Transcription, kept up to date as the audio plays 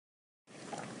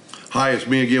Hi, it's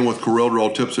me again with Corel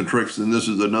Draw Tips and Tricks, and this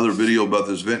is another video about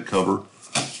this vent cover.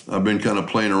 I've been kind of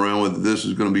playing around with it. This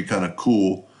is going to be kind of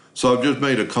cool. So I've just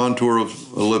made a contour of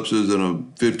ellipses in a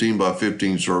 15 by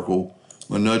 15 circle.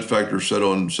 My nudge factor is set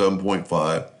on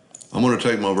 7.5. I'm going to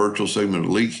take my virtual segment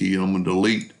delete key and I'm going to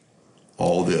delete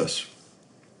all this.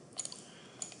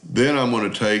 Then I'm going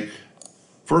to take,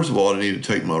 first of all, I need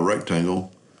to take my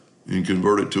rectangle and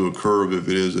convert it to a curve if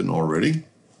it isn't already.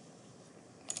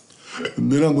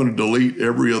 And then I'm going to delete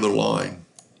every other line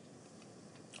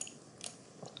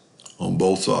on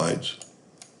both sides.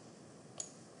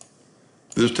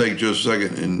 This takes just a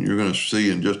second, and you're going to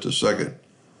see in just a second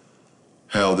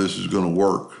how this is going to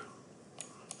work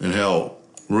and how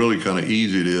really kind of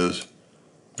easy it is,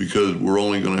 because we're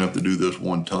only going to have to do this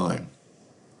one time.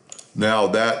 Now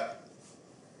that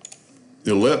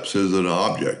ellipse is an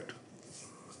object.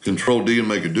 Control D and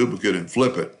make a duplicate and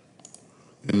flip it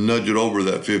and nudge it over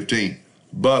that 15.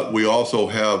 But we also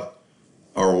have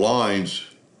our lines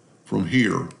from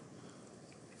here.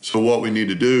 So what we need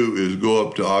to do is go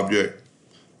up to Object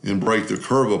and break the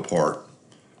curve apart.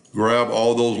 Grab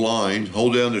all those lines,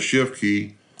 hold down the Shift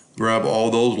key, grab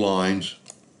all those lines,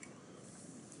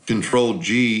 Control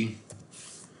G,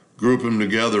 group them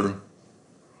together,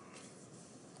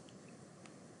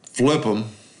 flip them,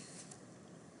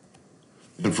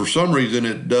 and for some reason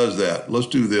it does that. Let's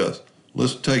do this.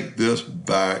 Let's take this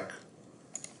back.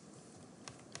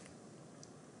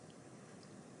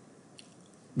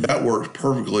 That works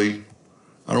perfectly.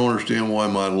 I don't understand why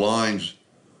my lines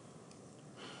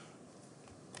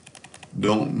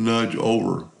don't nudge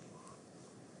over.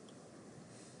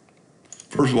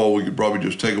 First of all, we could probably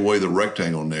just take away the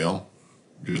rectangle now.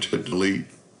 Just hit delete.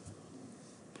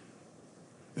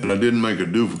 And I didn't make a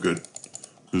duplicate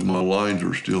because my lines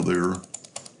are still there.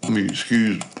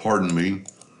 Pardon me,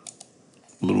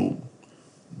 little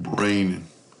brain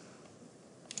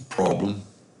problem.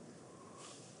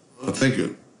 I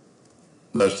think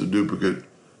that's the duplicate.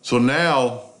 So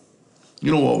now,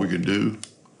 you know what we could do?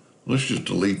 Let's just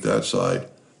delete that side.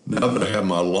 Now that I have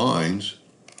my lines,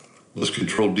 let's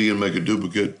Control D and make a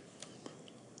duplicate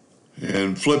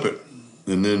and flip it,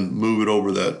 and then move it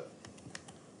over that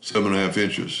 7.5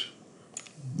 inches.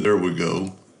 There we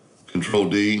go. Control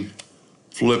D,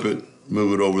 flip it,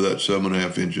 move it over that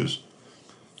 7.5 inches.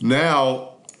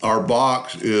 Now our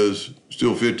box is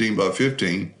still 15 by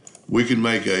 15. We can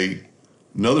make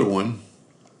another one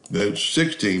that's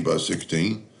 16 by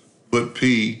 16. Put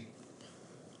P.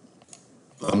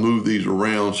 I move these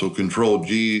around, so Control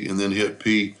G and then hit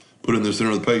P. Put it in the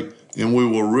center of the page, and we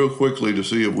will real quickly to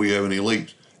see if we have any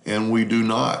leaks, and we do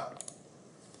not.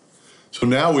 So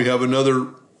now we have another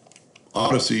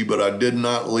odyssey, but I did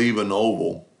not leave an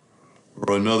oval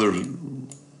or another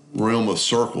realm of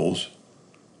circles.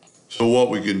 So what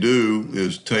we can do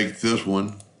is take this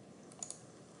one,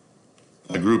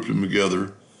 I grouped them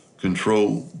together,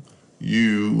 Control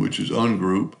U, which is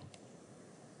ungroup,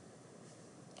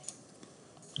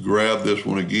 grab this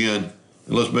one again,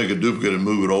 and let's make a duplicate and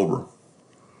move it over.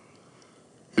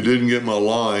 It didn't get my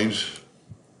lines.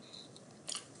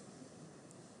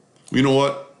 You know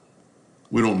what?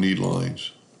 We don't need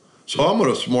lines. So I'm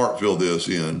going to smart fill this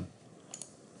in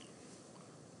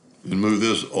and move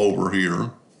this over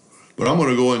here. But I'm going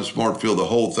to go ahead and smart fill the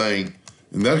whole thing,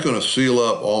 and that's going to seal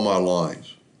up all my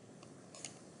lines.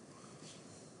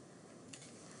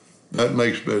 That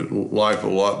makes life a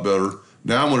lot better.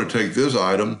 Now I'm going to take this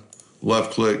item,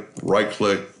 left click, right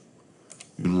click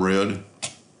in red,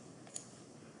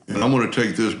 and I'm going to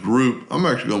take this group. I'm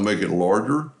actually going to make it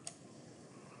larger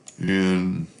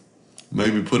and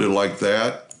maybe put it like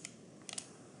that.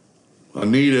 I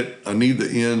need the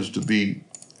ends to be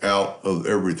out of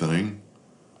everything.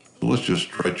 So let's just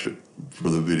stretch it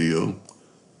for the video.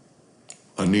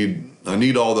 I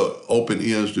need all the open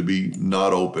ends to be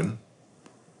not open.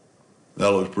 That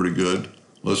looks pretty good.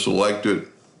 Let's select it.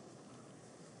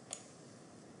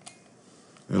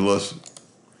 And let's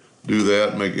do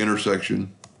that, make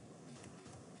intersection.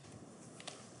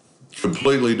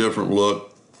 Completely different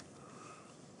look.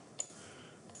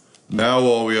 Now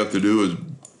all we have to do is,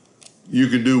 you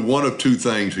can do one of two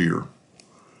things here.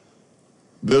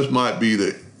 This might be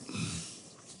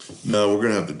no, we're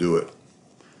gonna have to do it.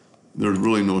 There's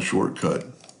really no shortcut.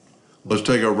 Let's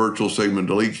take our virtual segment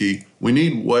delete key. We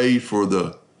need ways for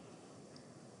the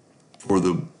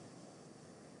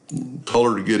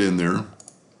color to get in there.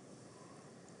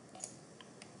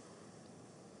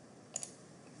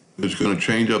 It's going to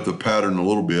change up the pattern a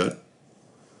little bit,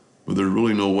 but there's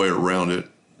really no way around it.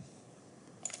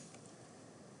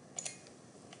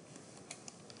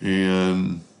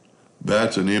 And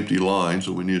that's an empty line,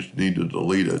 so we just need to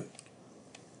delete it.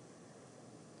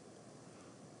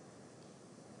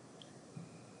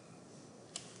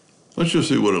 Let's just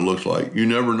see what it looks like. You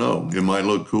never know. It might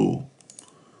look cool.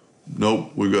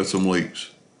 Nope, we've got some leaks.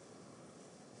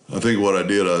 I think what I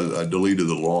did, I deleted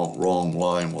the wrong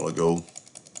line a while ago.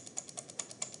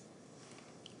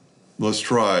 Let's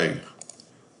try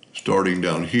starting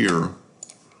down here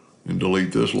and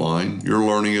delete this line. You're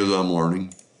learning as I'm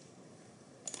learning.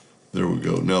 There we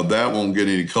go. Now that won't get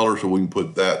any color, so we can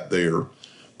put that there.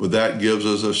 But that gives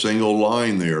us a single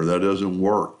line there. That doesn't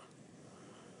work.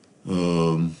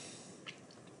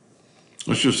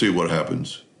 Let's just see what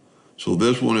happens. So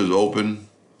this one is open,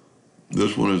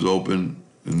 this one is open,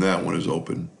 and that one is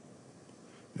open.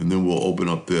 And then we'll open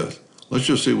up this. Let's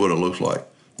just see what it looks like.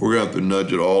 We're gonna have to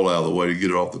nudge it all out of the way to get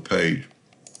it off the page.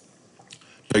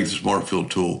 Take the Smart Fill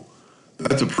tool.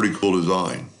 That's a pretty cool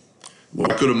design.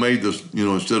 Well, I could have made this,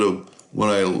 instead of when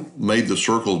I made the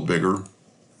circles bigger,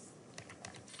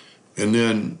 and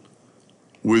then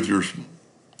with your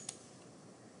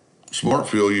Smart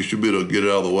Fill, you should be able to get it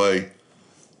out of the way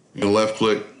and left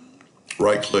click,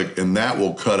 right click, and that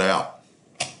will cut out.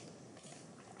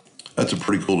 That's a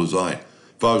pretty cool design.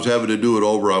 If I was having to do it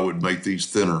over, I would make these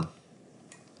thinner.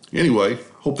 Anyway,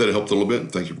 hope that helped a little bit,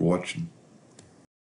 and thank you for watching.